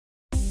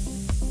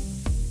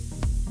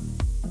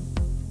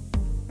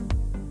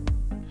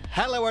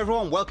Hello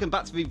everyone, welcome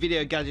back to the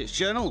Video Gadgets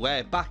Journal.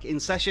 We're back in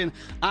session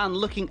and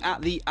looking at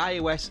the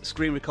iOS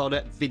screen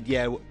recorder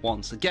Vidyo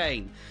once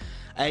again.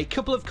 A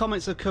couple of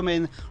comments have come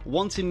in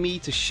wanting me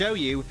to show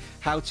you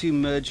how to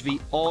merge the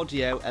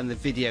audio and the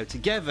video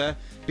together,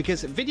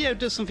 because Vidyo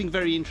does something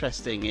very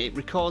interesting. It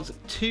records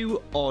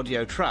two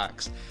audio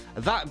tracks,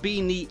 that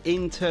being the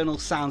internal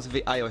sounds of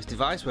the iOS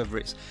device, whether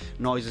it's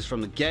noises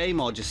from the game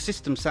or just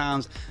system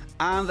sounds,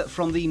 and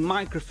from the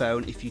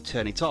microphone if you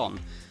turn it on.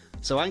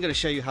 So I'm going to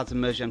show you how to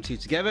merge them two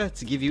together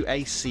to give you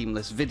a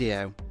seamless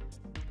video.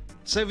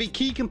 So the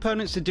key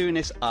components to doing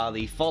this are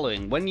the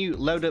following. When you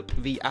load up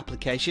the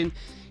application,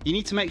 you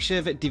need to make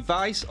sure that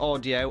device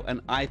audio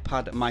and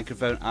iPad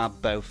microphone are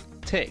both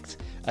ticked,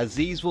 as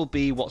these will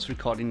be what's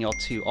recording your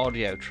two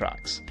audio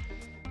tracks.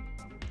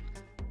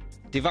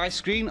 Device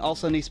screen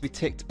also needs to be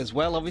ticked as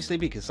well, obviously,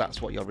 because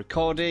that's what you're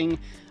recording.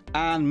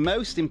 And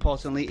most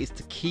importantly is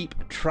to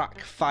keep track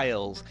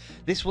files.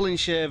 This will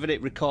ensure that it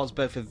records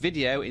both a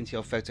video into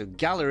your photo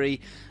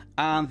gallery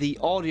and the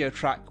audio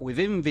track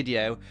within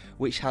Vidyo,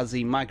 which has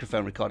the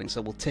microphone recording,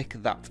 so we'll tick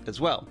that as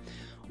well.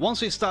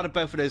 Once we've started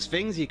both of those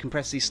things, you can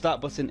press the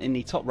start button in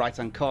the top right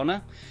hand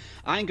corner.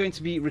 I'm going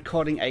to be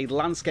recording a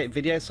landscape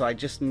video, so I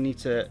just need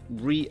to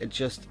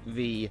readjust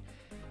the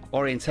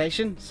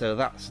orientation, so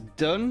that's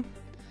done.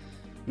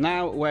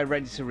 Now we're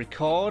ready to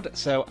record,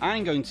 so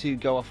I'm going to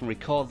go off and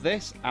record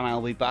this, and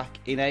I'll be back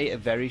in a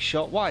very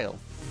short while.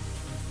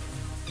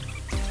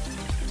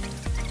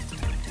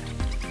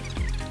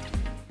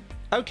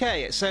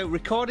 Okay, so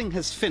recording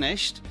has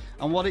finished,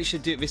 and what it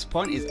should do at this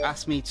point is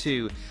ask me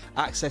to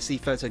access the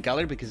photo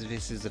gallery, because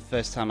this is the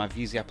first time I've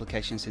used the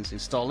application since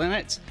installing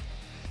it.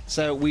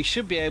 So we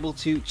should be able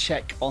to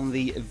check on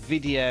the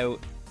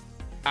video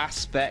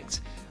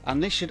aspect,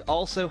 and this should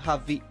also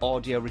have the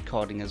audio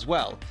recording as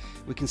well.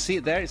 We can see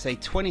it there, it's a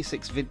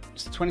 26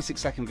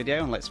 second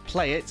video, and let's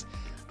play it,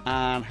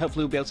 and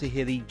hopefully we'll be able to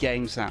hear the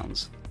game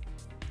sounds.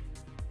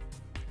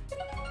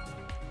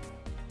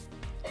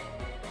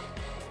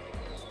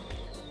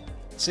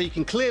 So you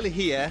can clearly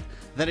hear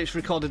that it's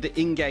recorded the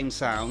in-game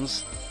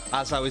sounds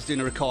as I was doing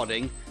a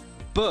recording,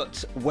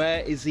 but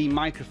where is the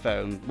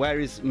microphone? Where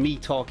is me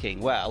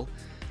talking? Well,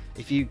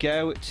 if you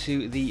go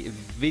to the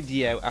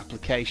Vidyo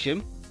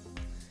application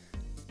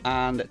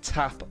and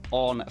tap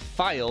on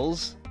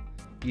Files,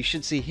 you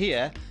should see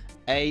here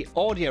a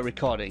audio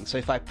recording. So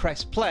if I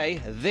press play,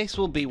 this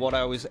will be what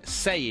I was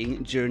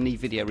saying during the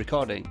video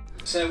recording.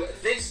 So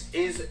this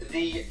is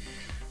the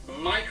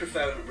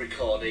microphone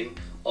recording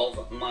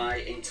of my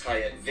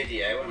entire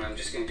video, and I'm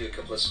just going to do a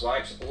couple of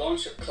swipes,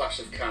 launch Clash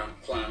of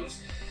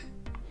Clans.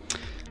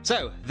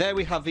 So there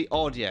we have the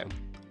audio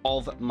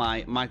of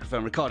my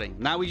microphone recording.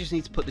 Now we just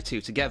need to put the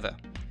two together.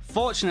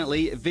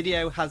 Fortunately,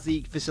 Vidyo has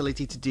the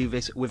facility to do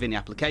this within the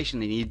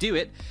application, and you do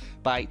it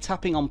by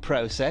tapping on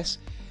Process,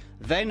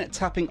 then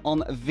tapping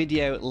on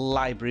Video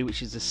Library,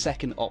 which is the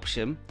second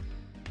option.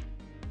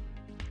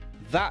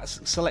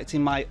 That's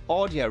selecting my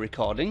audio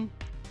recording,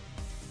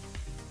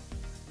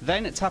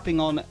 then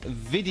tapping on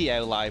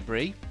Video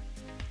Library,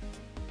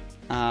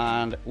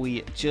 and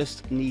we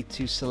just need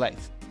to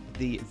select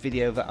the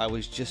video that I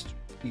was just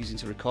using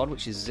to record,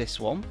 which is this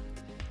one.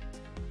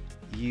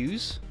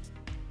 Use.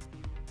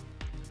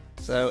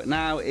 So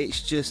now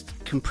it's just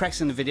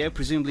compressing the video,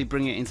 presumably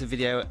bringing it into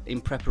Vidyo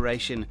in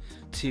preparation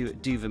to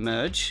do the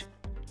merge.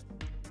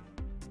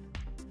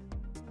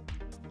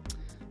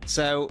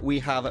 So we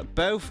have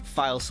both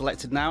files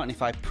selected now, and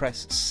if I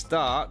press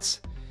start,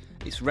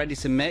 it's ready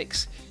to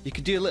mix. You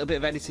could do a little bit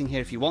of editing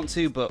here if you want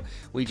to, but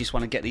we just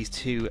want to get these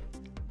two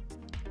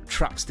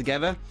tracks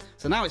together.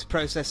 So now it's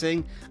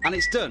processing and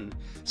it's done.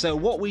 So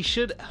what we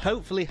should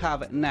hopefully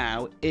have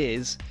now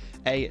is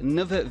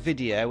another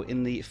video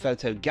in the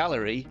photo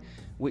gallery,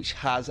 which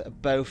has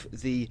both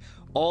the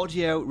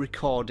audio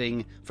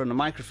recording from the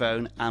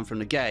microphone and from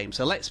the game.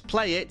 So let's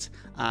play it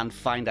and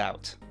find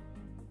out.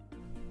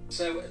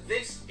 So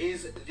this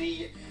is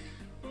the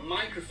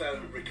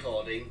microphone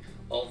recording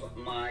of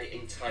my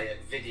entire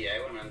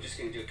video, and I'm just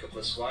going to do a couple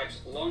of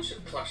swipes, launch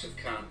Clash of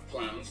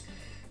Clans.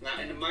 Now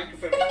in the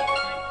microphone recording,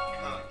 you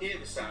can't hear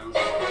the sounds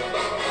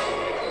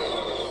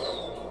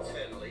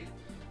internally.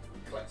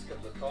 Collect a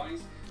couple of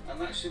coins,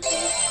 and that should be...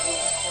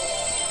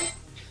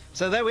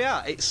 So there we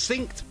are, it's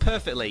synced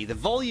perfectly. The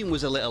volume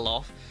was a little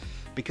off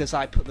because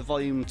I put the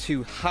volume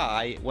too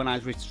high when I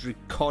was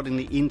recording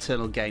the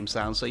internal game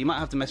sound, so you might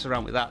have to mess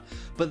around with that.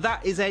 But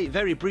that is a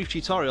very brief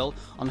tutorial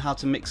on how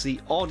to mix the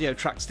audio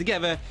tracks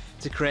together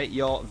to create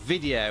your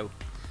video.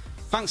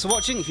 Thanks for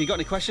watching. If you've got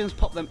any questions,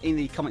 pop them in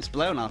the comments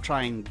below and I'll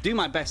try and do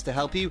my best to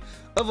help you.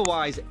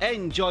 Otherwise,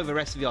 enjoy the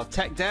rest of your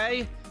tech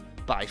day.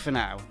 Bye for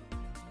now.